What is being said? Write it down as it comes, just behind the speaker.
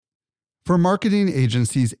For marketing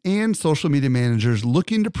agencies and social media managers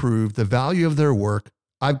looking to prove the value of their work,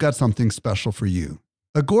 I've got something special for you.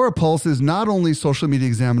 Agora Pulse is not only Social Media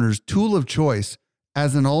Examiner's tool of choice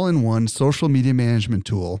as an all-in-one social media management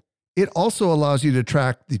tool, it also allows you to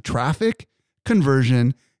track the traffic,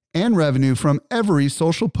 conversion, and revenue from every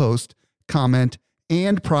social post, comment,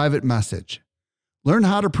 and private message. Learn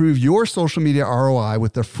how to prove your social media ROI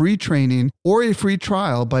with a free training or a free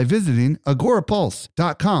trial by visiting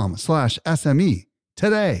agorapulse.com/SME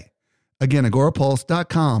today. Again,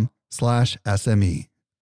 agorapulse.com/SME.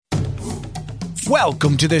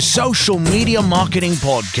 Welcome to the Social Media Marketing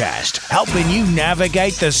Podcast, helping you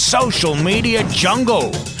navigate the social media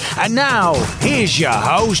jungle. And now, here's your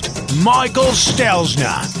host, Michael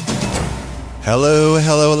Stelzner.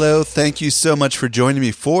 Hello. Thank you so much for joining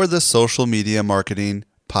me for the Social Media Marketing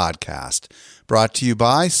Podcast, brought to you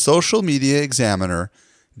by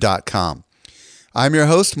socialmediaexaminer.com. I'm your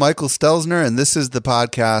host, Michael Stelzner, and this is the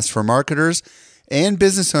podcast for marketers and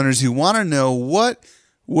business owners who want to know what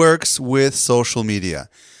works with social media.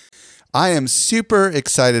 I am super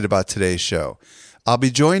excited about today's show. I'll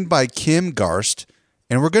be joined by Kim Garst,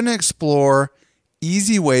 and we're going to explore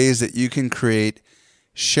easy ways that you can create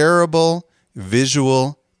shareable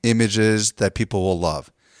visual images that people will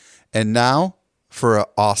love. And now for an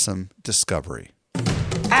awesome discovery.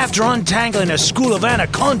 After untangling a school of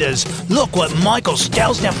anacondas, look what Michael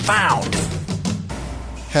Stelzner found.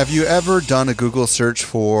 Have you ever done a Google search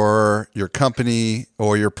for your company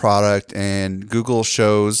or your product and Google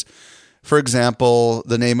shows, for example,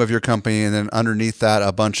 the name of your company and then underneath that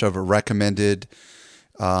a bunch of recommended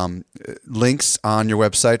links on your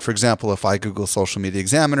website? For example, if I Google Social Media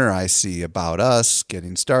Examiner, I see About Us,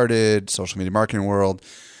 Getting Started, Social Media Marketing World,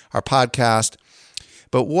 our podcast.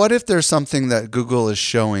 But what if there's something that Google is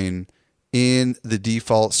showing in the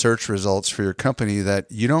default search results for your company that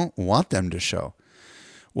you don't want them to show?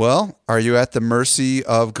 Well, are you at the mercy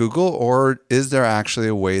of Google, or is there actually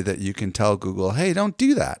a way that you can tell Google, hey, don't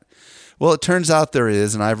do that? Well, it turns out there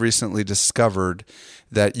is, and I've recently discovered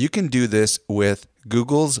that you can do this with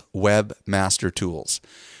Google's Webmaster Tools.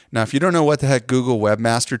 Now, if you don't know what the heck Google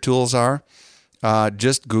Webmaster Tools are,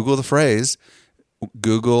 just Google the phrase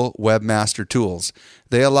Google Webmaster Tools.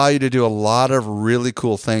 They allow you to do a lot of really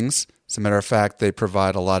cool things. As a matter of fact, they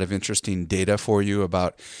provide a lot of interesting data for you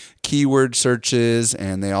about keyword searches,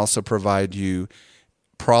 and they also provide you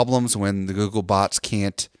problems when the Google bots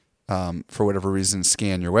can't, for whatever reason,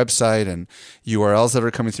 scan your website, and URLs that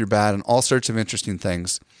are coming through bad, and all sorts of interesting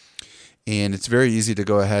things. And it's very easy to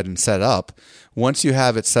go ahead and set up. Once you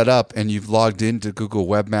have it set up and you've logged into Google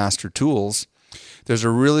Webmaster Tools, there's a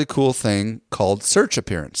really cool thing called Search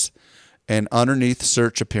Appearance. And underneath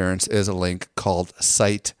Search Appearance is a link called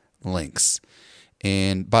Site Links.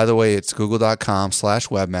 And by the way, it's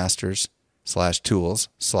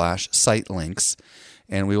google.com/webmasters/tools/site links.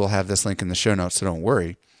 And we will have this link in the show notes, so don't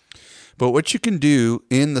worry. But what you can do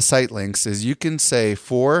in the site links is you can say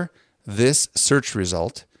for this search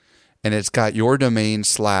result, and it's got your domain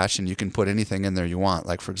 / and you can put anything in there you want.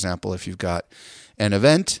 Like, for example, if you've got an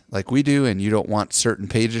event like we do and you don't want certain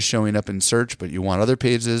pages showing up in search, but you want other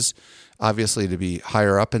pages obviously to be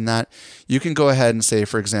higher up in that, you can go ahead and say,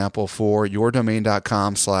 for example, for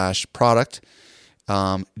yourdomain.com/product,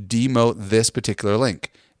 demote this particular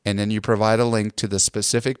link. And then you provide a link to the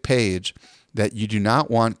specific page that you do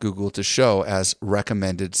not want Google to show as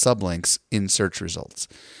recommended sublinks in search results.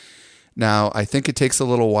 Now, I think it takes a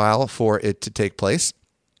little while for it to take place.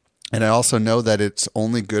 And I also know that it's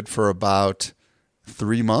only good for about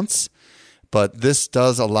 3 months. But this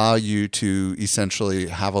does allow you to essentially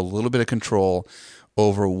have a little bit of control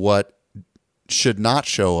over what should not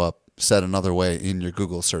show up, said another way, in your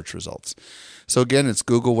Google search results. So again, it's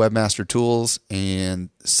Google Webmaster Tools, and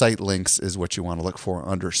Site Links is what you want to look for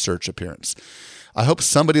under Search Appearance. I hope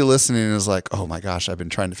somebody listening is like, oh my gosh, I've been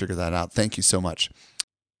trying to figure that out. Thank you so much.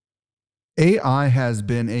 AI has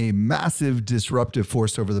been a massive disruptive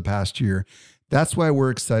force over the past year. That's why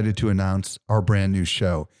we're excited to announce our brand new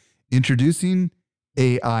show. Introducing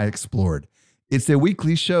AI Explored. It's a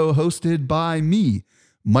weekly show hosted by me,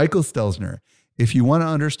 Michael Stelzner. If you want to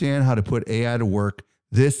understand how to put AI to work,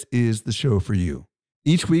 this is the show for you.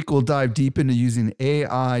 Each week, we'll dive deep into using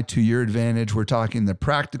AI to your advantage. We're talking the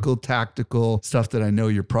practical, tactical stuff that I know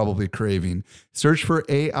you're probably craving. Search for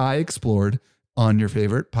AI Explored on your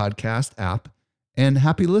favorite podcast app, and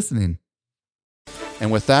happy listening. And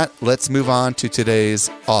with that, let's move on to today's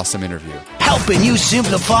awesome interview. Helping you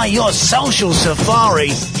simplify your social safari,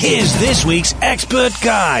 here's this week's expert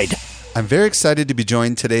guide. I'm very excited to be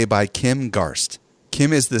joined today by Kim Garst.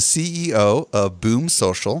 Kim is the CEO of Boom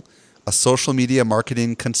Social, a social media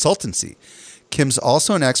marketing consultancy. Kim's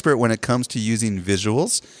also an expert when it comes to using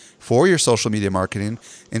visuals for your social media marketing,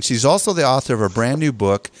 and she's also the author of a brand new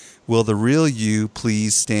book, Will the Real You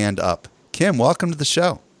Please Stand Up? Kim, welcome to the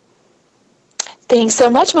show. Thanks so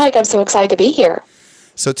much, Mike. I'm so excited to be here.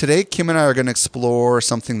 So today, Kim and I are going to explore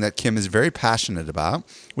something that Kim is very passionate about,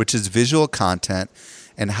 which is visual content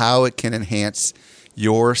and how it can enhance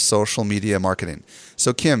your social media marketing.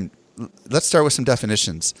 So Kim, let's start with some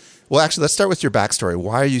definitions. Well, actually, let's start with your backstory.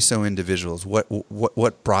 Why are you so into visuals?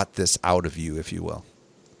 What brought this out of you, if you will?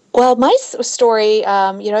 Well, my story,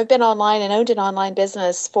 I've been online and owned an online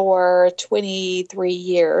business for 23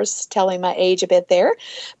 years, telling my age a bit there.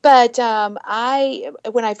 But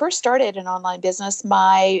when I first started an online business,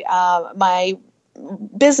 my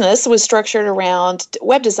business was structured around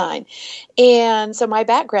web design. And so my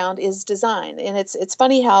background is design. And it's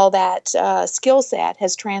funny how that skill set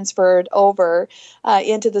has transferred over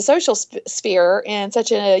into the social sphere in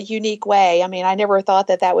such a unique way. I mean, I never thought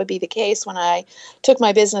that would be the case when I took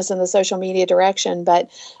my business in the social media direction,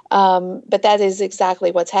 but that is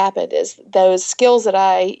exactly what's happened, is those skills that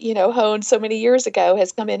I, honed so many years ago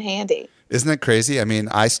has come in handy. Isn't that crazy? I mean,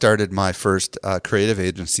 I started my first creative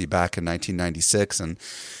agency back in 1996 and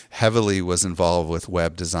heavily was involved with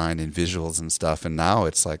web design and visuals and stuff. And now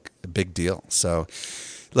it's like a big deal. So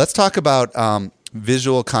let's talk about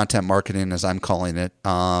visual content marketing, as I'm calling it.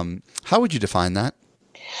 How would you define that?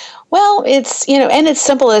 Well, it's, in its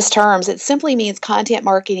simplest terms, it simply means content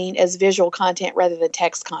marketing as visual content rather than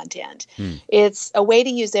text content. It's a way to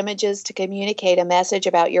use images to communicate a message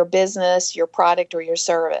about your business, your product, or your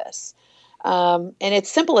service. In its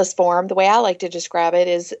simplest form, the way I like to describe it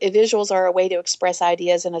is visuals are a way to express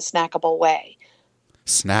ideas in a snackable way.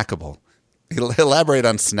 Snackable. Elaborate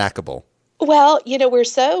on snackable. Well, we're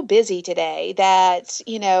so busy today that,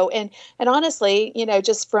 and honestly,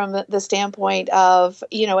 just from the standpoint of,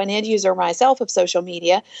 an end user myself of social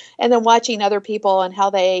media, and then watching other people and how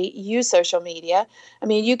they use social media. I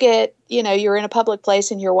mean, you get, you're in a public place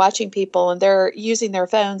and you're watching people and they're using their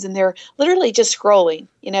phones and they're literally just scrolling,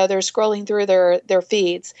 they're scrolling through their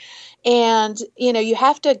feeds. And, you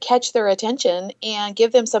have to catch their attention and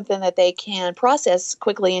give them something that they can process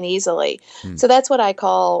quickly and easily. So that's what I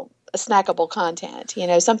call snackable content,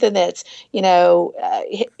 something that's,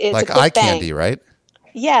 it's like a quick eye bang. candy, right?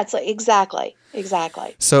 Yeah, it's like, exactly.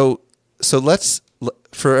 So let's,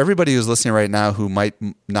 for everybody who's listening right now who might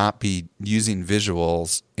not be using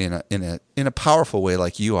visuals in a powerful way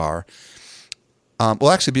like you are. Well,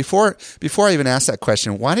 actually, before I even ask that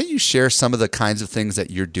question, why don't you share some of the kinds of things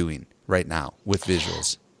that you're doing right now with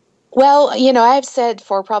visuals? Well, I've said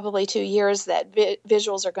for probably 2 years that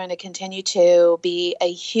visuals are going to continue to be a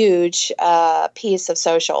huge piece of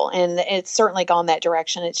social, and it's certainly gone that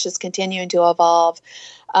direction. It's just continuing to evolve.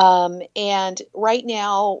 And right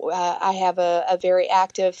now, I have a very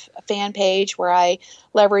active fan page where I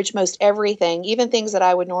leverage most everything, even things that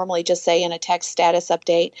I would normally just say in a text status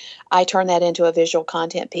update. I turn that into a visual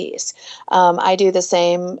content piece. I do the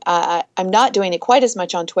same. I'm not doing it quite as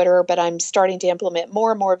much on Twitter, but I'm starting to implement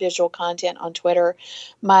more and more visual content on Twitter.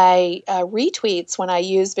 My retweets when I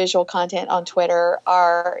use visual content on Twitter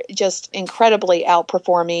are just incredibly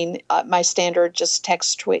outperforming my standard just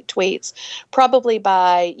text tweets, probably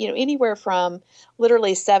by anywhere from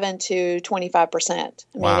literally 7 to 25%. I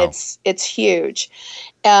mean, Wow. it's huge.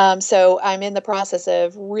 So I'm in the process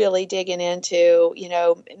of really digging into,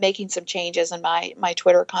 making some changes in my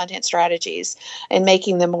Twitter content strategies and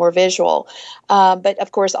making them more visual. But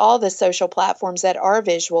of course, all the social platforms that are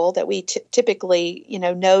visual that we typically,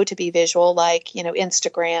 know to be visual, like,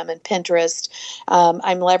 Instagram and Pinterest,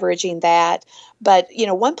 I'm leveraging that. But,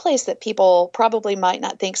 one place that people probably might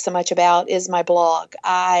not think so much about is my blog.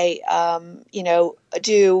 I,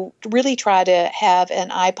 do really try to have an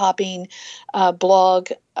eye-popping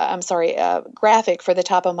graphic for the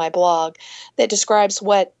top of my blog that describes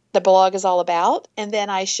what the blog is all about. And then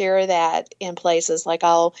I share that in places like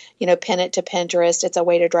I'll, pin it to Pinterest. It's a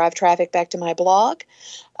way to drive traffic back to my blog.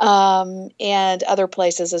 And other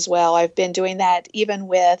places as well. I've been doing that even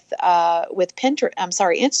with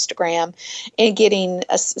Instagram, and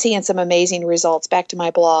seeing some amazing results back to my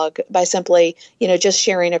blog by simply, just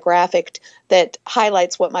sharing a graphic that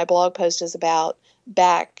highlights what my blog post is about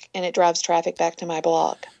back, and it drives traffic back to my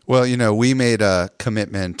blog. Well, we made a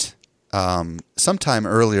commitment sometime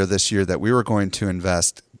earlier this year that we were going to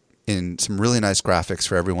invest in some really nice graphics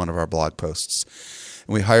for every one of our blog posts.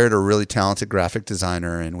 And we hired a really talented graphic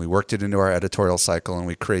designer, and we worked it into our editorial cycle, and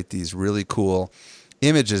we create these really cool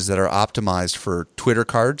images that are optimized for Twitter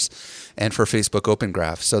cards. and for Facebook Open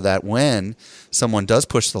Graph, so that when someone does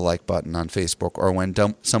push the like button on Facebook, or when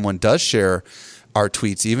someone does share our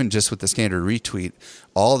tweets, even just with the standard retweet,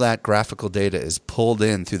 all that graphical data is pulled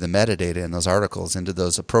in through the metadata in those articles into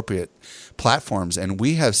those appropriate platforms. And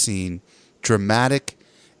we have seen dramatic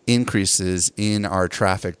increases in our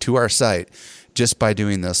traffic to our site just by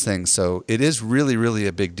doing those things. So it is really, really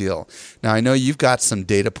a big deal. Now, I know you've got some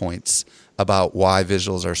data points about why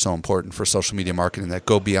visuals are so important for social media marketing that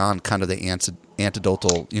go beyond kind of the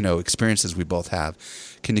anecdotal, experiences we both have.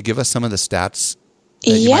 Can you give us some of the stats?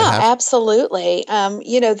 Yeah, absolutely.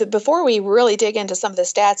 Before we really dig into some of the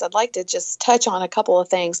stats, I'd like to just touch on a couple of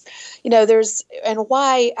things. And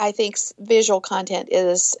why I think visual content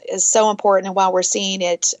is so important, and why we're seeing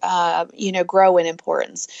it, grow in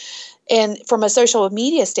importance. And from a social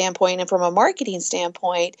media standpoint and from a marketing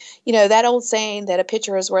standpoint, that old saying that a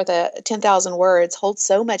picture is worth 10,000 words holds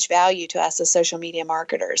so much value to us as social media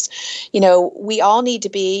marketers. We all need to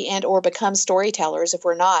be and or become storytellers if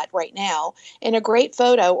we're not right now. And a great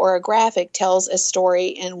photo or a graphic tells a story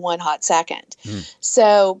in one hot second.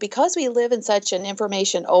 So because we live in such an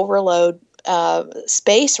information overload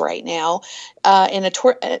space right now, and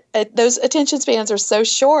those attention spans are so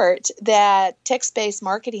short that text-based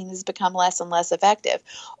marketing has become less and less effective.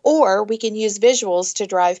 Or we can use visuals to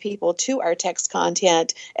drive people to our text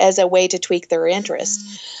content as a way to tweak their interest.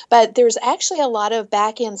 But there's actually a lot of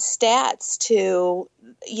back-end stats to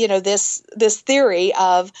this theory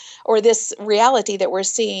of, or this reality that we're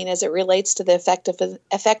seeing as it relates to the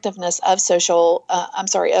effectiveness of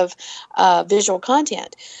visual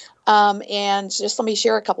content. And just let me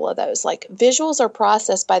share a couple of those. Like, visuals are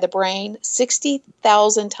processed by the brain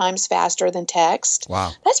 60,000 times faster than text.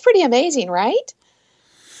 Wow. That's pretty amazing, right?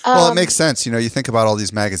 Well, it makes sense. You think about all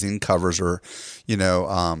these magazine covers, or, you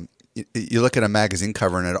look at a magazine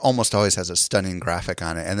cover and it almost always has a stunning graphic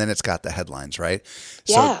on it, and then it's got the headlines, right?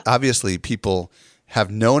 Yeah. So obviously people have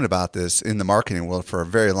known about this in the marketing world for a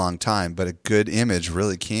very long time, but a good image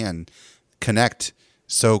really can connect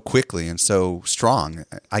so quickly and so strong.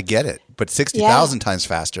 I get it. But 60,000 times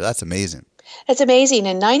faster, that's amazing. That's amazing.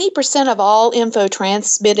 And 90% of all info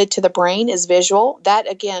transmitted to the brain is visual.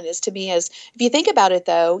 That, again, is to me, if you think about it,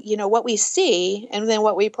 though, what we see and then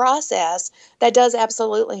what we process, that does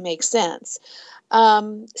absolutely make sense.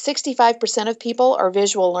 65% of people are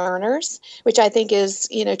visual learners, which I think is,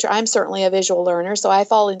 I'm certainly a visual learner, so I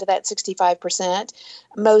fall into that 65%.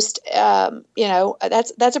 Most,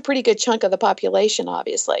 that's a pretty good chunk of the population,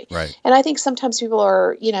 obviously. Right. And I think sometimes people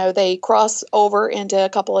are, they cross over into a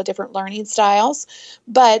couple of different learning styles,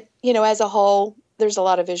 but, as a whole, there's a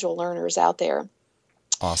lot of visual learners out there.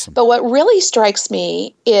 Awesome. But what really strikes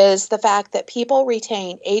me is the fact that people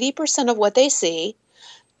retain 80% of what they see,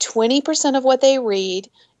 20% of what they read,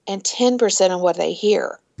 and 10% of what they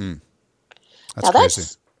hear. That's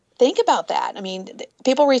crazy. Think about that. I mean,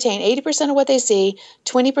 people retain 80% of what they see,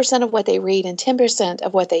 20% of what they read, and 10%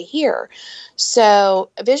 of what they hear. So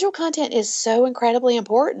visual content is so incredibly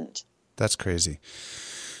important. That's crazy.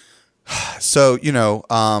 So,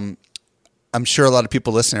 I'm sure a lot of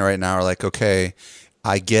people listening right now are like, okay,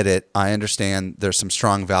 I get it. I understand there's some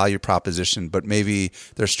strong value proposition, but maybe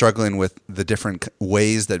they're struggling with the different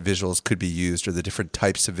ways that visuals could be used, or the different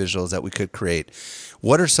types of visuals that we could create.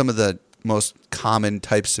 What are some of the most common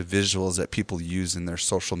types of visuals that people use in their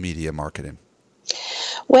social media marketing?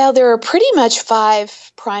 Well, there are pretty much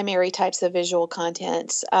 5 primary types of visual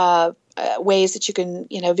content, ways that you can,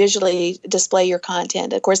 visually display your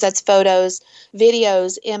content. Of course, that's photos,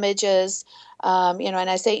 videos, images. And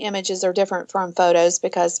I say images are different from photos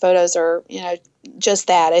because photos are, just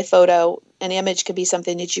that, a photo. An image could be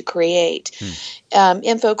something that you create.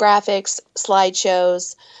 Infographics,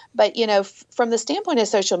 slideshows. But, from the standpoint of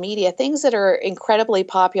social media, things that are incredibly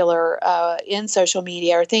popular in social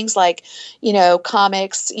media are things like,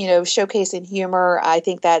 comics, showcasing humor. I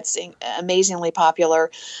think that's amazingly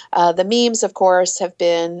popular. The memes, of course, have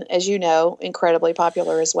been, as you know, incredibly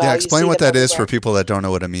popular as well. Yeah, explain what that is for people that don't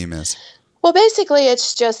know what a meme is. Well, basically,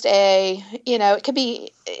 it's just it could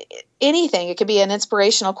be anything. It could be an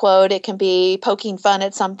inspirational quote. It can be poking fun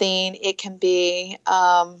at something. It can be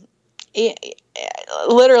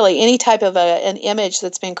literally any type of an image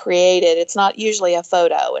that's been created. It's not usually a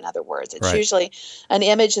photo, in other words. It's usually an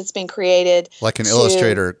image that's been created. Like an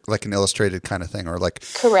illustrated kind of thing, or like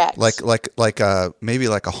correct. Maybe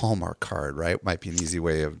like a Hallmark card, right? Might be an easy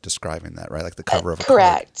way of describing that, right? Like the cover of a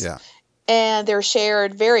correct. card. Yeah. and they're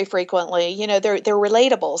shared very frequently. They're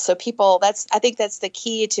relatable. So people, I think that's the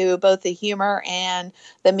key to both the humor and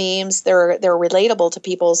the memes. They're relatable to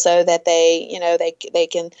people, so that they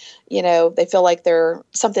can, they feel like they're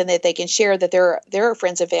something that they can share, that their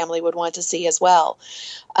friends and family would want to see as well.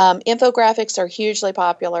 Infographics are hugely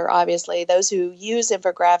popular, obviously. Those who use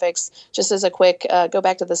infographics, just as a quick, go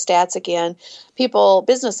back to the stats again,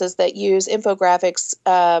 businesses that use infographics,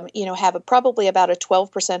 have probably about a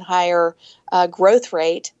 12% higher growth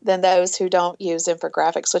rate than those who don't use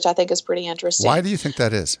infographics, which I think is pretty interesting. Why do you think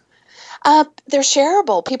that is? They're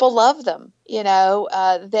shareable. People love them.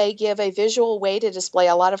 They give a visual way to display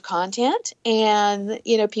a lot of content, and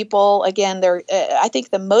people, again, they're. I think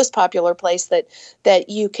the most popular place that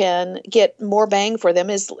you can get more bang for them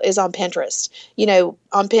is on Pinterest.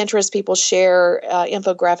 On Pinterest, people share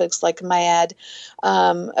infographics like mad.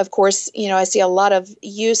 Of course, I see a lot of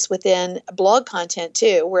use within blog content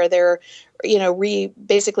too, where they're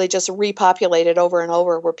basically just repopulated over and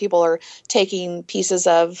over, where people are taking pieces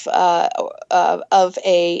of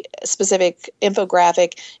a specific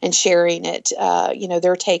infographic and sharing it,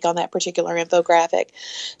 their take on that particular infographic.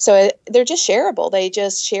 So they're just shareable. They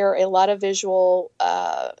just share a lot of visual,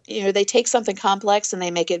 they take something complex and they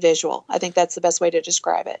make it visual. I think that's the best way to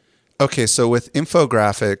describe it. Okay, so with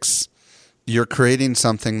infographics, you're creating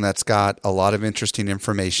something that's got a lot of interesting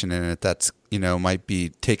information in it that's, might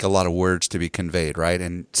take a lot of words to be conveyed, right?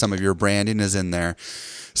 And some of your branding is in there.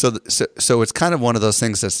 So it's kind of one of those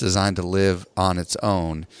things that's designed to live on its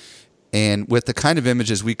own. And with the kind of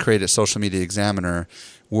images we create at Social Media Examiner,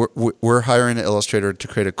 we're hiring an illustrator to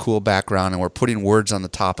create a cool background, and we're putting words on the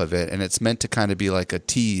top of it. And it's meant to kind of be like a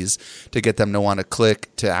tease to get them to want to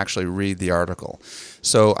click to actually read the article.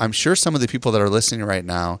 So I'm sure some of the people that are listening right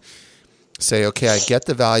now say, okay, I get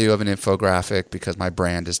the value of an infographic because my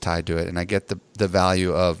brand is tied to it, and I get the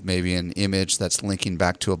value of maybe an image that's linking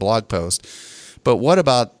back to a blog post. But what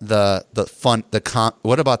about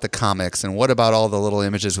what about the comics, and what about all the little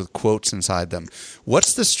images with quotes inside them?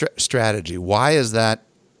 What's the strategy? Why is that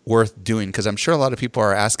worth doing? Because I'm sure a lot of people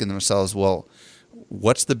are asking themselves, well,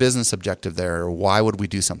 what's the business objective there? Or why would we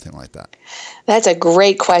do something like that? That's a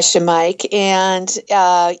great question, Mike. And,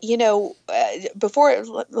 let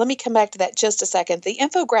me come back to that just a second. The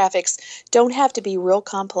infographics don't have to be real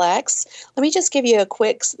complex. Let me just give you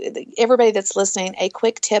everybody that's listening, a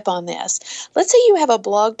quick tip on this. Let's say you have a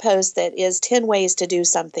blog post that is 10 ways to do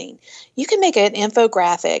something. You can make an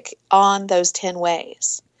infographic on those 10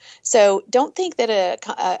 ways. So don't think that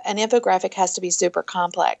an infographic has to be super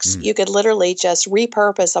complex. You could literally just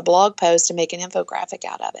repurpose a blog post and make an infographic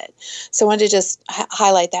out of it. So I wanted to just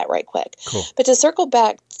highlight that right quick. Cool. But to circle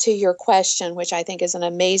back to your question, which I think is an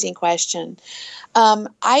amazing question,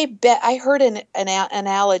 I heard an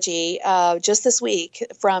analogy just this week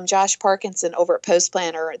from Josh Parkinson over at Post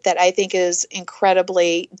Planner that I think is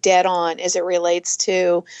incredibly dead on as it relates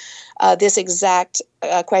to this exact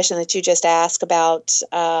question that you just asked about,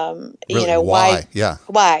 Really, why? Yeah.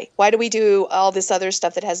 Why do we do all this other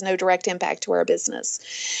stuff that has no direct impact to our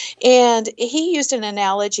business? And he used an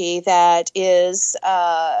analogy that is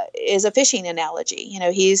a fishing analogy.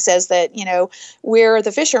 He says that, we're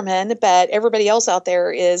the fishermen, but everybody else out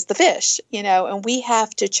there is the fish, and we have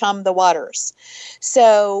to chum the waters.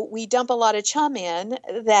 So we dump a lot of chum in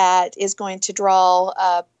that is going to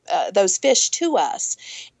draw those fish to us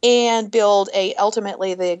and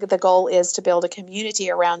ultimately the goal is to build a community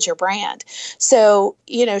around your brand. So,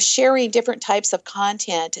 sharing different types of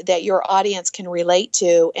content that your audience can relate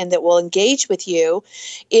to and that will engage with you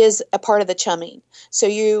is a part of the chumming. So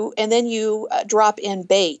you drop in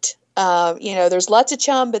bait. There's lots of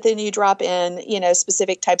chum, but then you drop in,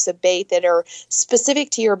 specific types of bait that are specific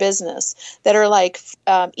to your business, that are like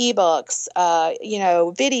ebooks,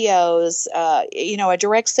 videos, a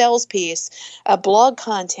direct sales piece, blog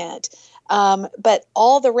content. But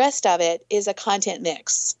all the rest of it is a content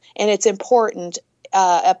mix, and it's important.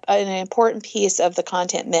 An important piece of the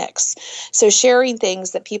content mix. So sharing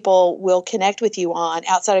things that people will connect with you on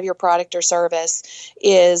outside of your product or service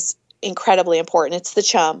is incredibly important. It's the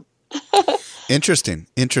chum. Interesting.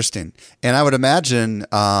 And I would imagine,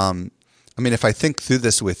 if I think through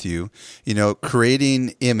this with you,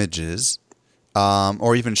 creating images,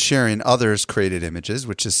 or even sharing others' created images,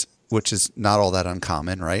 which is not all that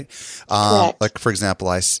uncommon, right? Like, for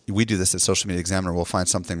example, we do this at Social Media Examiner. We'll find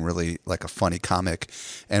something really like a funny comic,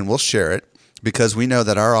 and we'll share it because we know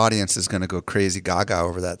that our audience is going to go crazy gaga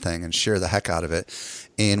over that thing and share the heck out of it.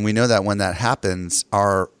 And we know that when that happens,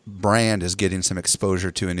 our brand is getting some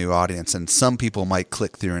exposure to a new audience. And some people might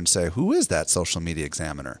click through and say, who is that social media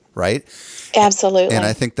examiner, right? Absolutely. And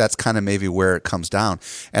I think that's kind of maybe where it comes down.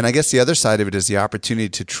 And I guess the other side of it is the opportunity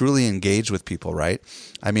to truly engage with people, right?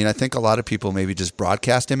 I mean, I think a lot of people maybe just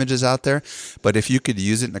broadcast images out there, but if you could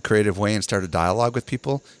use it in a creative way and start a dialogue with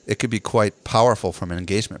people, it could be quite powerful from an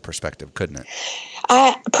engagement perspective, couldn't it?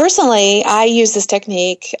 Personally, I use this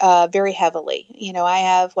technique very heavily. I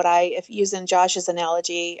have if using Josh's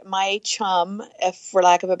analogy, my chum, if for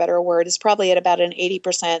lack of a better word, is probably at about an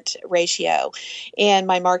 80% ratio, and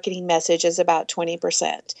my marketing message is about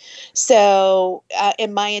 20%. So,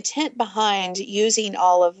 and my intent behind using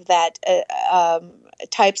all of that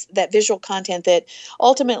that visual content that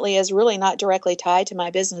ultimately is really not directly tied to my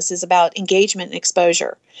business is about engagement and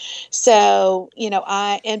exposure. So,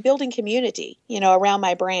 and building community, around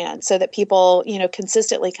my brand so that people,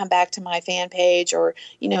 consistently come back to my fan page or,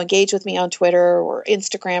 engage with me on Twitter or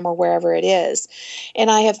Instagram or wherever it is. And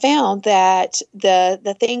I have found that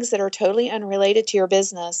the things that are totally unrelated to your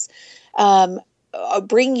business,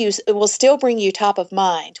 will still bring you top of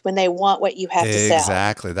mind when they want what you have to sell.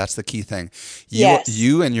 Exactly. That's the key thing. Yes.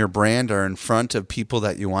 You and your brand are in front of people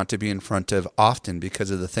that you want to be in front of often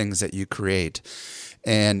because of the things that you create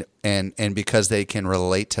and because they can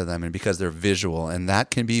relate to them and because they're visual. And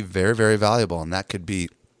that can be very, very valuable. And that could be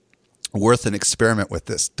worth an experiment with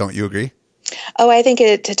this. Don't you agree? Oh, I think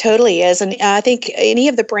it totally is. And I think any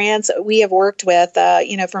of the brands that we have worked with,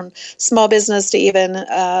 from small business to even,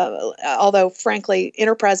 although frankly,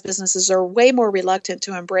 enterprise businesses are way more reluctant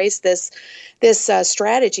to embrace this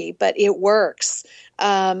strategy, but it works.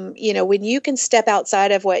 When you can step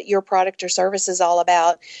outside of what your product or service is all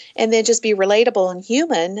about and then just be relatable and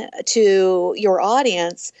human to your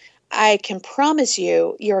audience, I can promise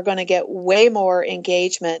you're going to get way more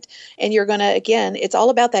engagement, and you're going to, again, it's all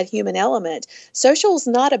about that human element. Social is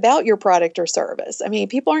not about your product or service. I mean,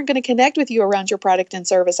 people aren't going to connect with you around your product and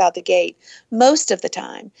service out the gate most of the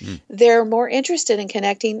time. They're more interested in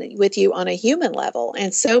connecting with you on a human level.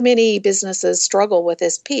 And so many businesses struggle with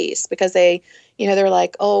this piece because they're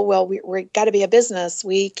like, oh, well, we got to be a business.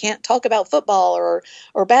 We can't talk about football or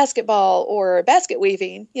basketball or basket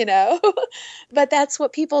weaving, but that's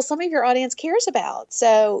what some of your audience cares about.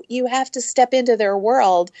 So you have to step into their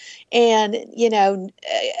world and,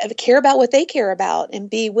 care about what they care about and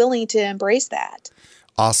be willing to embrace that.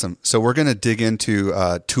 Awesome. So we're going to dig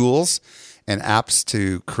into tools and apps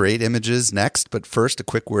to create images next. But first, a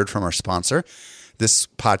quick word from our sponsor. This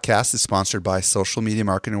podcast is sponsored by Social Media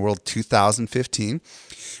Marketing World 2015,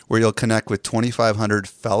 where you'll connect with 2,500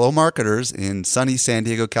 fellow marketers in sunny San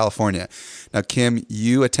Diego, California. Now, Kim,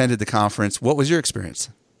 you attended the conference. What was your experience?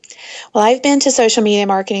 Well, I've been to Social Media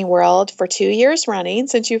Marketing World for 2 years running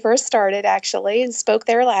since you first started, actually, and spoke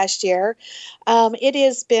there last year. It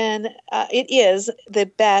is the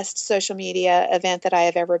best social media event that I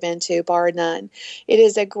have ever been to, bar none. It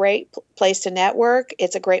is a great place to network.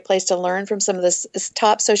 It's a great place to learn from some of the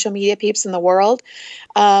top social media peeps in the world.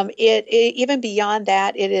 Even beyond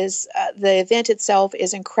that, it is the event itself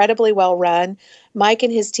is incredibly well run. Mike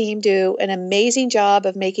and his team do an amazing job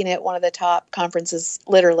of making it one of the top conferences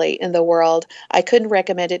literally in the world. I couldn't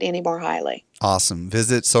recommend it any more highly. Awesome.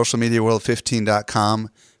 Visit socialmediaworld15.com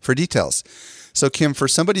for details. So, Kim, for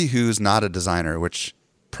somebody who's not a designer, which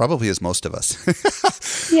probably is most of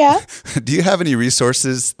us, yeah, do you have any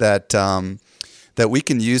resources that we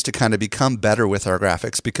can use to kind of become better with our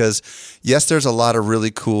graphics? Because yes, there's a lot of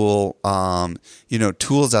really cool,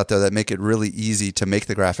 tools out there that make it really easy to make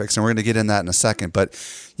the graphics. And we're going to get in that in a second. But,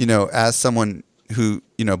 as someone who,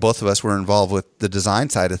 both of us were involved with the design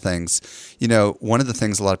side of things, one of the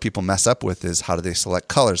things a lot of people mess up with is how do they select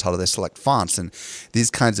colors? How do they select fonts? And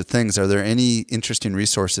these kinds of things. Are there any interesting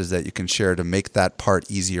resources that you can share to make that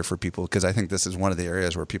part easier for people? Because I think this is one of the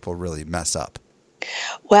areas where people really mess up.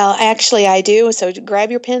 Well, actually, I do. So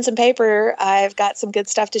grab your pens and paper. I've got some good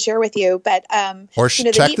stuff to share with you. But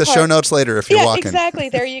check the show notes later if you're walking. Exactly.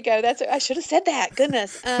 There you go. I should have said that.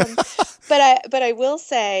 Goodness. But I will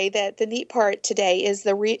say that the neat part today is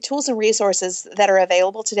the tools and resources that are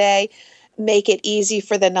available today make it easy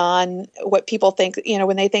for what people think,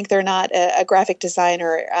 when they think they're not a graphic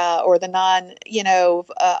designer or the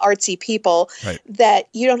artsy people, right, that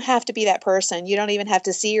you don't have to be that person. You don't even have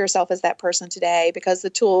to see yourself as that person today because the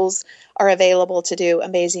tools are available to do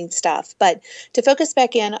amazing stuff. But to focus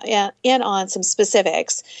back in on some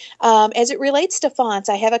specifics, as it relates to fonts,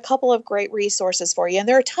 I have a couple of great resources for you, and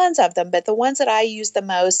there are tons of them, but the ones that I use the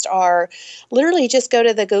most are literally just go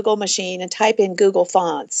to the Google machine and type in Google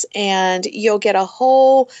Fonts, and you'll get a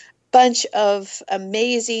whole bunch of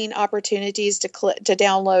amazing opportunities to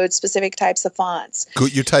download specific types of fonts.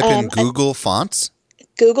 You type in Google Fonts?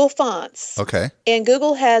 Google Fonts. Okay. And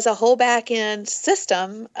Google has a whole back-end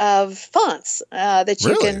system of fonts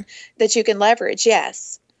that you can leverage.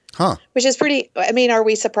 Yes. Huh. Which is pretty. I mean, are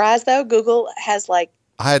we surprised though? Google has I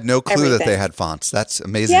had no clue everything. that they had fonts. That's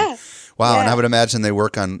amazing. Yeah. Wow. Yeah. And I would imagine they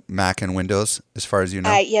work on Mac and Windows, as far as you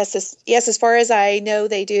know. Yes. As far as I know,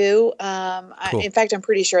 they do. Cool. In fact, I'm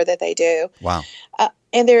pretty sure that they do. Wow.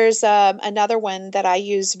 And there's another one that I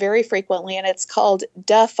use very frequently, and it's called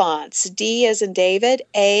Fonts. D as in David,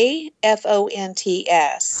 AFONTS.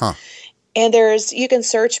 Huh. And you can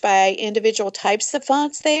search by individual types of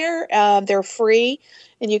fonts there. They're free,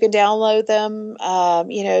 and you can download them.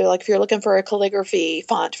 Like if you're looking for a calligraphy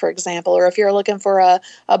font, for example, or if you're looking for a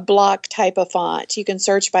block type of font, you can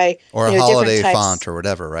search by or a holiday font or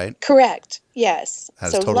whatever, right? Correct. Yes.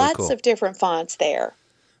 That's so totally lots cool. of different fonts there.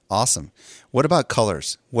 Awesome. What about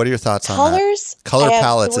colors? What are your thoughts on Colors? that? Color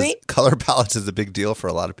palettes is a big deal for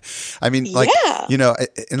a lot of people. I mean,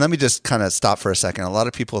 and let me just kind of stop for a second. A lot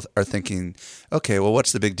of people are thinking, okay, well,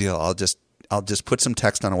 what's the big deal? I'll just put some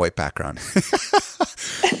text on a white background.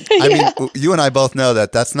 I mean, you and I both know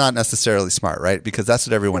that that's not necessarily smart, right? Because that's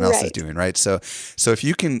what everyone else is doing, right? So if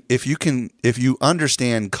you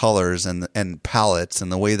understand colors and palettes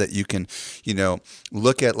and the way that you can,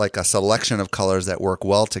 look at like a selection of colors that work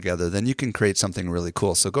well together, then you can create something really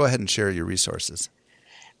cool. So go ahead and share your resources.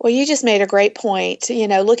 Well, you just made a great point.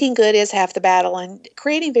 Looking good is half the battle, and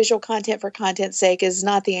creating visual content for content's sake is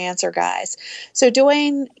not the answer, guys. So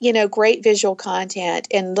doing, great visual content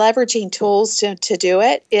and leveraging tools to do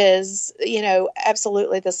it is,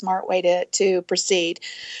 absolutely the smart way to proceed.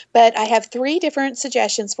 But I have 3 different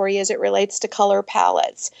suggestions for you as it relates to color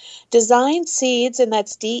palettes. Design Seeds, and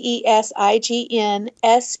that's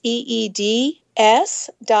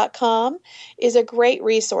DesignsEeds.com is a great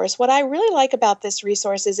resource. What I really like about this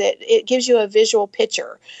resource is it gives you a visual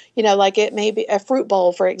picture, like it may be a fruit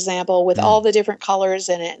bowl, for example, with all the different colors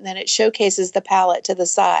in it, and then it showcases the palette to the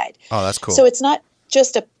side. Oh, that's cool. So it's not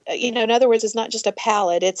just in other words, it's not just a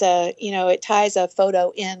palette. It's it ties a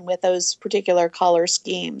photo in with those particular color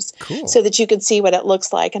schemes, cool, so that you can see what it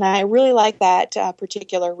looks like. And I really like that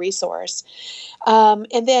particular resource.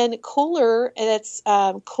 And then Cooler, that's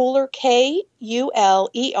Cooler, KULER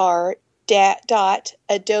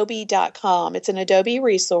 .adobe.com. It's an Adobe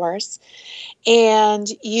resource, and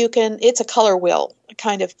it's a color wheel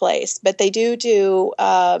kind of place, but they do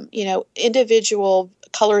individual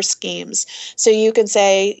color schemes. So you can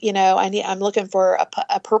say, I'm looking for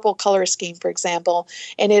a purple color scheme, for example,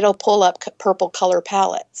 and it'll pull up purple color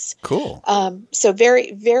palettes. Cool. So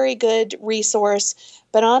very, very good resource.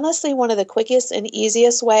 But honestly, one of the quickest and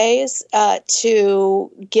easiest ways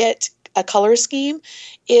to get a color scheme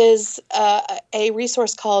is a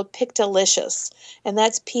resource called Pictalicious, and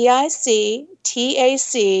that's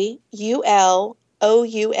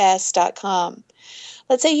PICTACULOUS.com.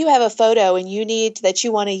 Let's say you have a photo and you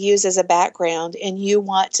want to use as a background, and you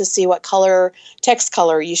want to see what text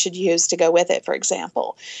color you should use to go with it, for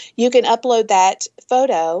example. You can upload that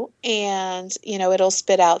photo, and it'll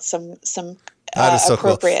spit out some that is so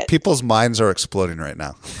appropriate. Cool. People's minds are exploding right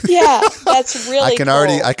now. Yeah, that's really cool.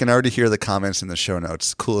 I can already hear the comments in the show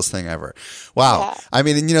notes. Coolest thing ever. Wow. Yeah. I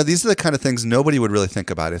mean, these are the kind of things nobody would really think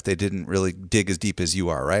about if they didn't really dig as deep as you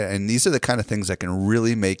are, right? And these are the kind of things that can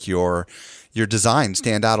really make your design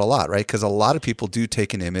stand out a lot, right? Because a lot of people do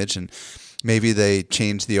take an image and maybe they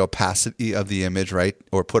change the opacity of the image, right?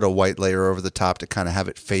 Or put a white layer over the top to kind of have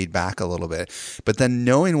it fade back a little bit. But then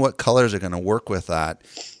knowing what colors are going to work with that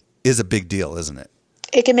is a big deal, isn't it?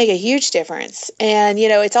 It can make a huge difference. And,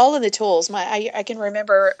 it's all in the tools. I can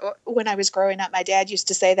remember when I was growing up, my dad used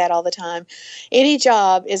to say that all the time. Any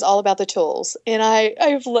job is all about the tools. And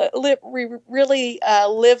I've really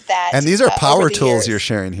lived that. And these are power tools you're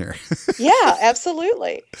sharing here. Yeah,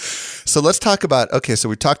 absolutely. So let's talk about, so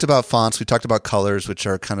we talked about fonts, we talked about colors, which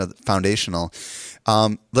are kind of foundational.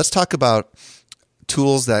 Let's talk about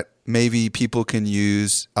tools that maybe people can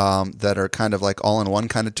use that are kind of like all-in-one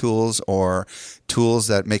kind of tools, or tools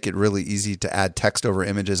that make it really easy to add text over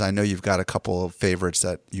images. I know you've got a couple of favorites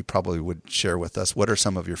that you probably would share with us. What are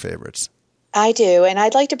some of your favorites? I do, and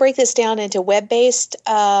I'd like to break this down into web-based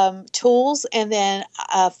tools and then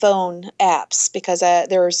phone apps, because I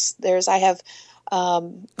have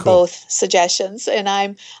cool. both suggestions, and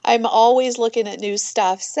I'm always looking at new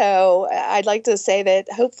stuff. So I'd like to say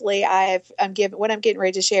that hopefully what I'm getting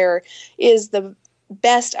ready to share is the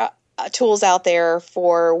best tools out there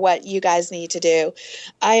for what you guys need to do.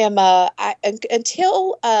 I am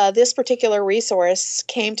until this particular resource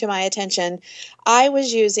came to my attention, I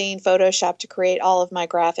was using Photoshop to create all of my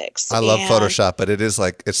graphics. I love Photoshop, but it's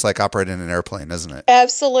like operating an airplane, isn't it?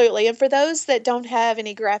 Absolutely. And for those that don't have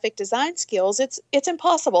any graphic design skills, it's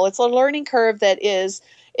impossible. It's a learning curve that is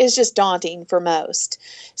just daunting for most.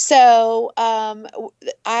 So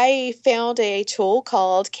I found a tool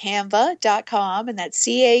called Canva.com, and that's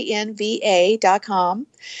Canva.com.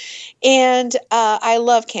 And I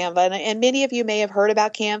love Canva. And many of you may have heard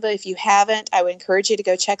about Canva. If you haven't, I would encourage you to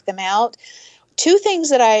go check them out. Two things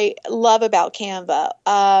that I love about Canva.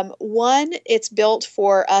 One, it's built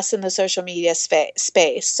for us in the social media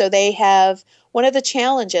space. So they have one of the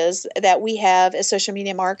challenges that we have as social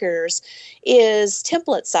media marketers is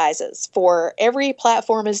template sizes. For every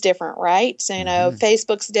platform is different, right? So,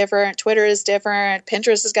 Facebook's different, Twitter is different,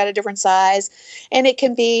 Pinterest has got a different size, and it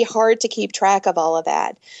can be hard to keep track of all of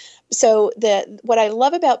that. So what I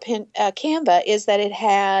love about Canva is that it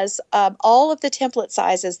has all of the template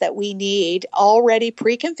sizes that we need already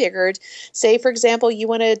pre-configured. Say, for example, you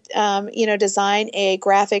want to design a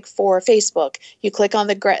graphic for Facebook. You click on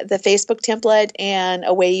the Facebook template, and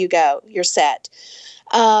away you go. You're set.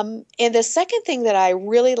 And the second thing that I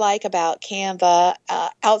really like about Canva,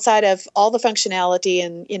 outside of all the functionality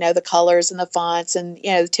and, the colors and the fonts and,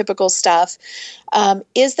 the typical stuff,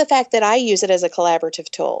 is the fact that I use it as a collaborative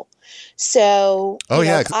tool. So,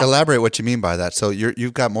 elaborate what you mean by that. So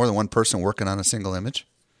you've got more than one person working on a single image?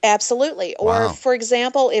 Absolutely. Or, wow. For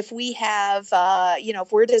example, if we have,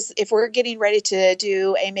 if we're getting ready to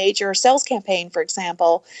do a major sales campaign, for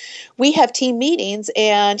example, we have team meetings,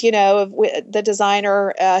 and the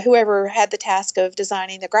designer, whoever had the task of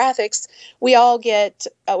designing the graphics, we all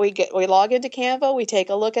we log into Canva, we take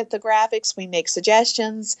a look at the graphics, we make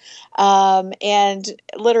suggestions, and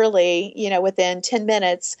literally, within 10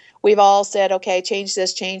 minutes, we've all said, okay, change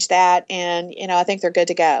this, change that, and I think they're good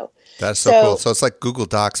to go. That's so cool. So it's like Google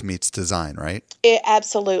Docs meets design, right?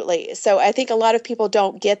 Absolutely. So I think a lot of people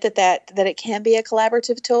don't get that it can be a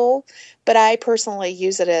collaborative tool, but I personally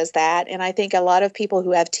use it as that. And I think a lot of people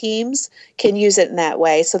who have teams can use it in that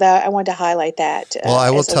way. So that I wanted to highlight that. Well, I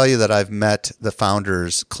will tell you that I've met the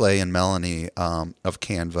founders, Clay and Melanie, of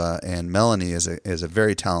Canva, and Melanie is a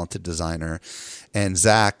very talented designer. And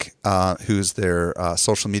Zach, who's their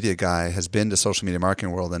social media guy, has been to Social Media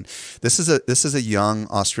Marketing World, and this is a young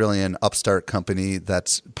Australian upstart company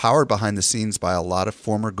that's powered behind the scenes by a lot of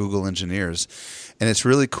former Google engineers, and it's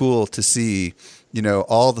really cool to see,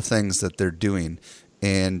 all the things that they're doing,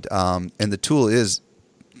 and the tool is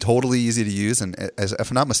totally easy to use, and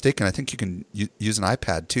if I'm not mistaken, I think you can use an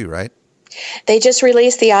iPad too, right? They just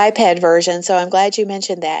released the iPad version, so I'm glad you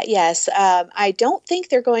mentioned that. Yes, I don't think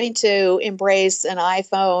they're going to embrace an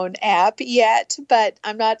iPhone app yet, but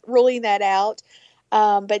I'm not ruling that out.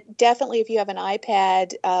 But definitely, if you have an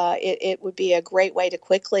iPad, it would be a great way to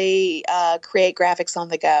quickly create graphics on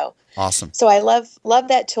the go. Awesome. So I love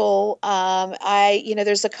that tool.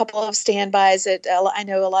 There's a couple of standbys that I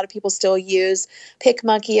know a lot of people still use.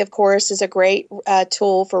 PicMonkey, of course, is a great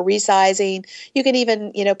tool for resizing. You can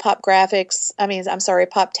even, pop pop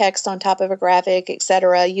text on top of a graphic,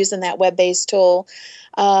 etc., using that web-based tool.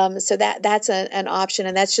 So that's an option,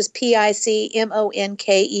 and that's just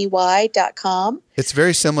PICMONKEY.com. It's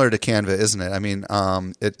very similar to Canva, isn't it? I mean,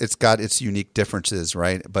 it's got its unique differences,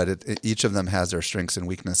 right? But each of them has their strengths and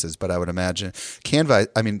weaknesses. But I would imagine Canva,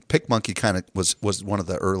 PicMonkey kind of was one of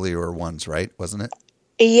the earlier ones, right? Wasn't it?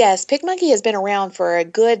 Yes, PicMonkey has been around for a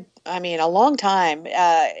long time.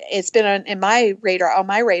 It's been on my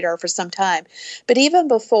radar for some time. But even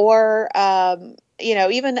before, even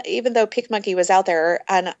though PicMonkey was out there,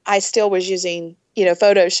 and I still was using,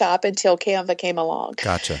 Photoshop until Canva came along.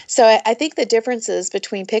 Gotcha. So I think the differences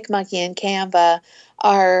between PicMonkey and Canva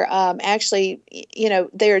are actually,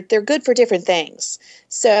 they're good for different things.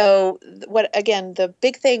 So the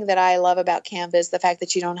big thing that I love about Canva is the fact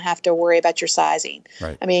that you don't have to worry about your sizing.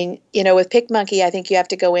 Right. I mean, with PicMonkey, I think you have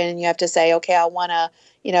to go in and you have to say, okay, I want a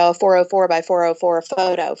 404 by 404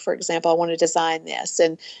 photo, for example. I want to design this,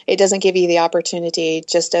 and it doesn't give you the opportunity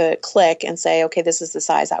just to click and say, okay, this is the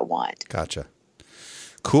size I want. Gotcha.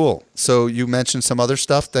 Cool. So you mentioned some other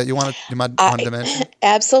stuff that you might want to mention?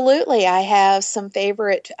 Absolutely. I have some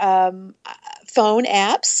favorite phone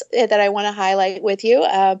apps that I want to highlight with you.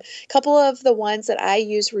 A couple of the ones that I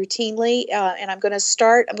use routinely, and I'm going to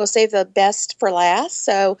save the best for last.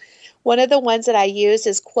 So One of the ones that I use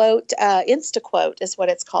is InstaQuote is what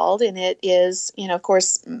it's called. And it is, of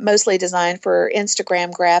course, mostly designed for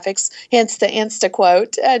Instagram graphics, hence the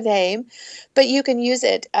InstaQuote name. But you can use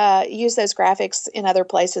those graphics in other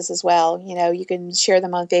places as well. You can share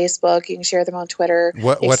them on Facebook, you can share them on Twitter,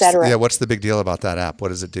 etc. Yeah, what's the big deal about that app? What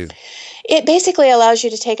does it do? It basically allows you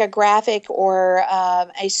to take a graphic or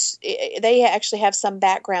they actually have some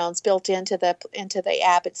backgrounds built into the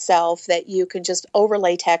app itself that you can just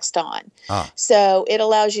overlay text on. So it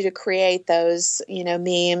allows you to create those,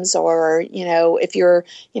 memes, or, if you're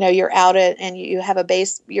out and you have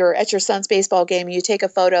you're at your son's baseball game and you take a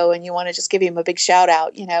photo and you want to just give him a big shout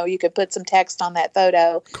out, you could put some text on that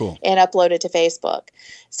photo. Cool. And upload it to Facebook.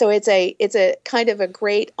 So it's a kind of a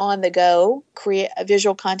great on the go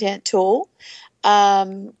visual content tool.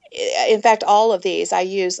 In fact, all of these I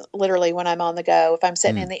use literally when I'm on the go. If I'm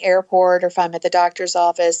sitting in the airport, or if I'm at the doctor's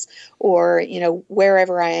office, or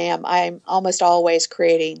wherever I am, I'm almost always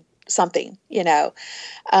creating something. The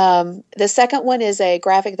second one is a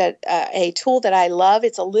tool that I love.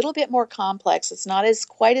 It's a little bit more complex. It's not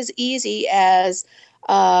quite as easy as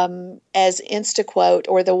InstaQuote,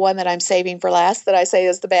 or the one that I'm saving for last that I say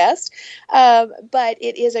is the best. But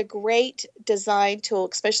it is a great design tool,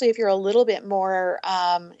 especially if you're a little bit more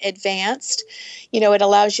advanced. It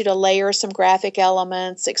allows you to layer some graphic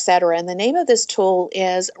elements, etc. And the name of this tool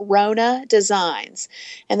is Rhonna Designs,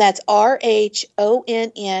 and that's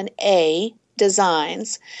RHONNA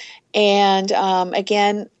Designs. And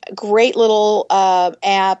again, great little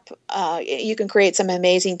app. You can create some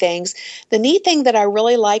amazing things. The neat thing that I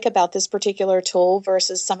really like about this particular tool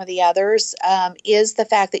versus some of the others is the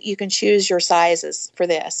fact that you can choose your sizes for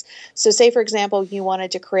this. So say, for example, you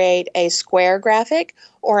wanted to create a square graphic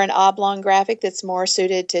or an oblong graphic that's more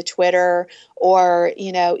suited to Twitter, or,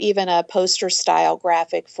 even a poster style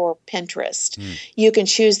graphic for Pinterest. You can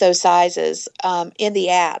choose those sizes in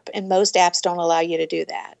the app, and most apps don't allow you to do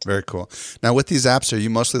that. Very cool. Now, with these apps, are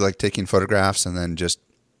you mostly like taking photographs and then just,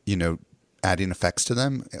 adding effects to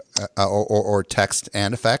them, or text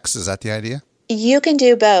and effects? Is that the idea? You can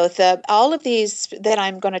do both. All of these that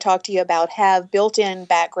I'm going to talk to you about have built-in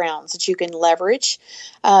backgrounds that you can leverage,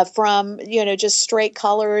 from just straight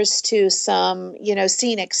colors to some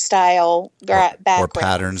scenic style backgrounds or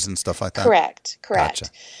patterns and stuff like that. Correct. Gotcha.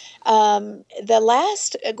 The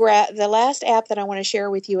last app that I want to share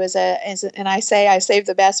with you and I say I saved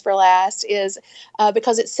the best for last, is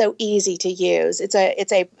because it's so easy to use. It's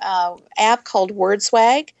a app called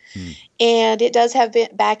WordSwag, and it does have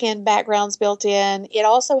back-end backgrounds built in. It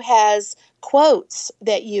also has quotes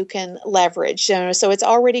that you can leverage. So it's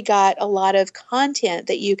already got a lot of content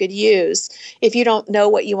that you could use if you don't know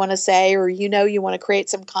what you want to say, or you want to create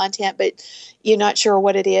some content but you're not sure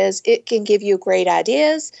what it is. It can give you great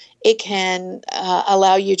ideas. It can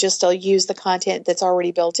allow you just to use the content that's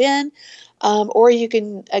already built in, or you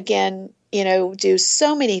can, again, do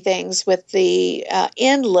so many things with the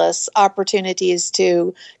endless opportunities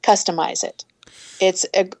to customize it. It's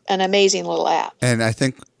an amazing little app. And I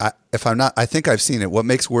think, I think I've seen it. What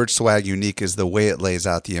makes WordSwag unique is the way it lays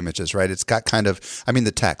out the images, right? It's got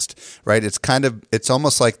the text, right? It's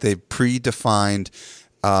almost like they've predefined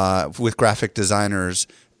with graphic designers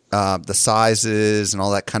the sizes and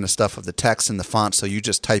all that kind of stuff of the text and the font. So you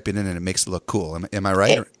just type it in and it makes it look cool. Am I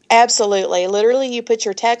right? Absolutely. Literally, you put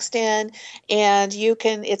your text in, and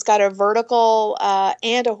it's got a vertical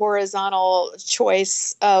and a horizontal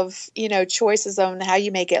choices on how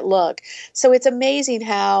you make it look. So it's amazing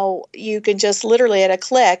how you can just literally at a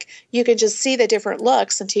click, you can just see the different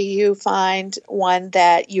looks until you find one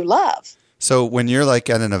that you love. So when you're like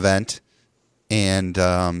at an event and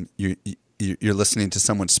you're listening to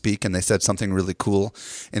someone speak and they said something really cool,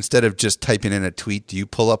 instead of just typing in a tweet, do you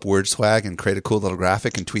pull up WordSwag and create a cool little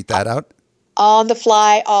graphic and tweet that out? On the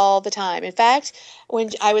fly all the time. In fact, when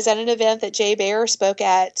I was at an event that Jay Baer spoke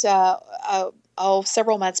at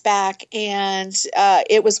several months back, and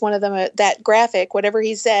it was one of them, that graphic, whatever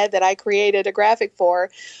he said that I created a graphic for,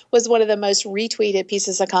 was one of the most retweeted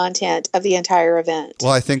pieces of content of the entire event.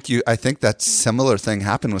 Well, I think that similar thing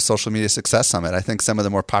happened with Social Media Success Summit. I think some of the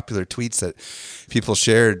more popular tweets that people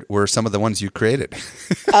shared were some of the ones you created.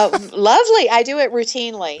 Lovely. I do it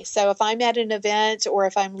routinely. So if I'm at an event, or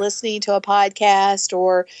if I'm listening to a podcast,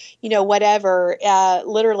 or whatever,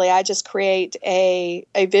 literally I just create a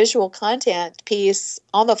visual content piece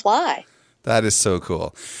on the fly. That is so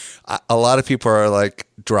cool. A lot of people are like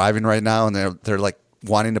driving right now, and they're like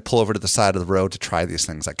wanting to pull over to the side of the road to try these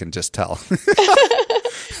things. I can just tell.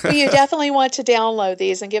 Well, you definitely want to download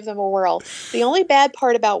these and give them a whirl. The only bad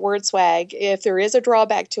part about WordSwag, if there is a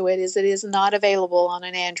drawback to it, is it is not available on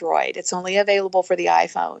an Android. It's only available for the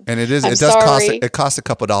iPhone. And it costs a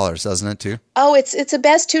couple dollars, doesn't it too? Oh, it's the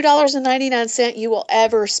best $2.99 you will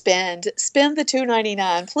ever spend. Spend the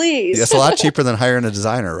 $2.99, please. Yeah, it's a lot cheaper than hiring a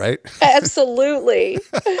designer, right? Absolutely.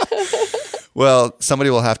 Well, somebody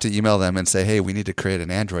will have to email them and say, hey, we need to create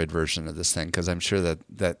an Android version of this thing, because I'm sure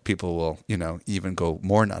that people will, even go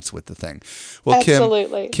more nuts with the thing. Well,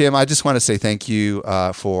 Absolutely. Kim, I just want to say thank you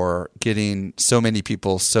for getting so many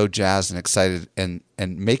people so jazzed and excited and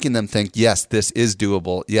making them think, yes, this is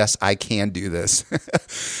doable. Yes, I can do this.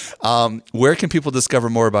 Where can people discover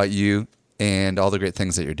more about you and all the great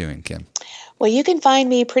things that you're doing, Kim? Well, you can find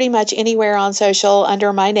me pretty much anywhere on social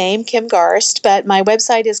under my name, Kim Garst, but my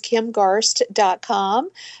website is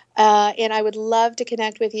kimgarst.com. And I would love to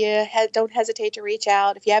connect with you. Don't hesitate to reach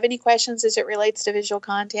out. If you have any questions as it relates to visual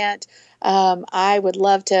content, I would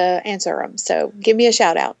love to answer them. So give me a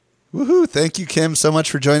shout out. Woohoo. Thank you, Kim, so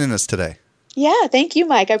much for joining us today. Yeah, thank you,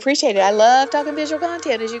 Mike. I appreciate it. I love talking visual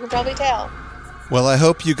content, as you can probably tell. Well, I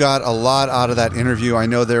hope you got a lot out of that interview. I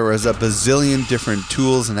know there was a bazillion different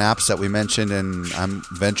tools and apps that we mentioned, and I'm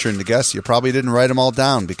venturing to guess you probably didn't write them all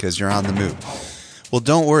down because you're on the move. Well,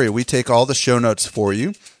 don't worry. We take all the show notes for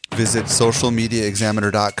you. Visit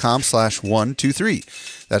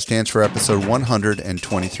socialmediaexaminer.com/123. That stands for episode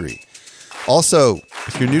 123. Also,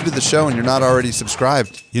 if you're new to the show and you're not already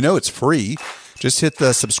subscribed, it's free. Just hit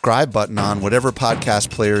the subscribe button on whatever podcast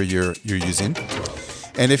player you're using.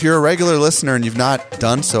 And if you're a regular listener and you've not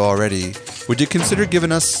done so already, would you consider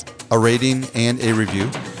giving us a rating and a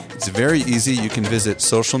review? It's very easy. You can visit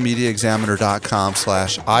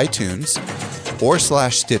socialmediaexaminer.com/iTunes or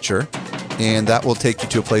 /Stitcher, and that will take you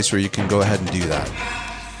to a place where you can go ahead and do that.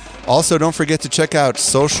 Also, don't forget to check out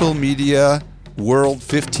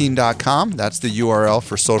socialmediaworld15.com. That's the URL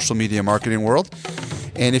for Social Media Marketing World.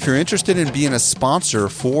 And if you're interested in being a sponsor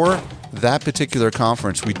for that particular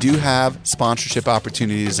conference, we do have sponsorship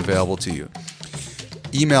opportunities available to you.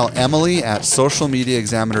 Email Emily at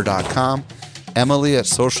socialmediaexaminer.com, Emily at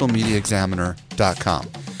socialmediaexaminer.com.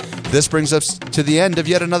 This brings us to the end of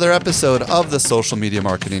yet another episode of the Social Media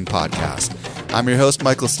Marketing Podcast. I'm your host,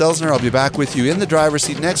 Michael Stelzner. I'll be back with you in the driver's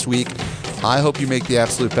seat next week. I hope you make the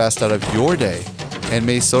absolute best out of your day, and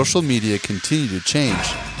may social media continue to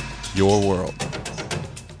change your world.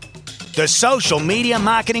 The Social Media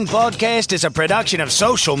Marketing Podcast is a production of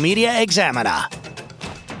Social Media Examiner.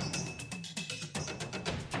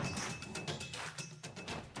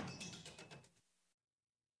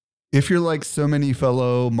 If you're like so many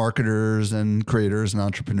fellow marketers and creators and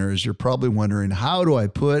entrepreneurs, you're probably wondering, how do I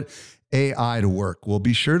put AI to work? Well,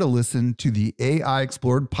 be sure to listen to the AI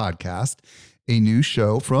Explored podcast, a new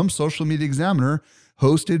show from Social Media Examiner,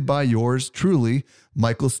 hosted by yours truly,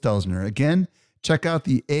 Michael Stelzner. Again, check out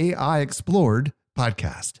the AI Explored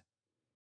podcast.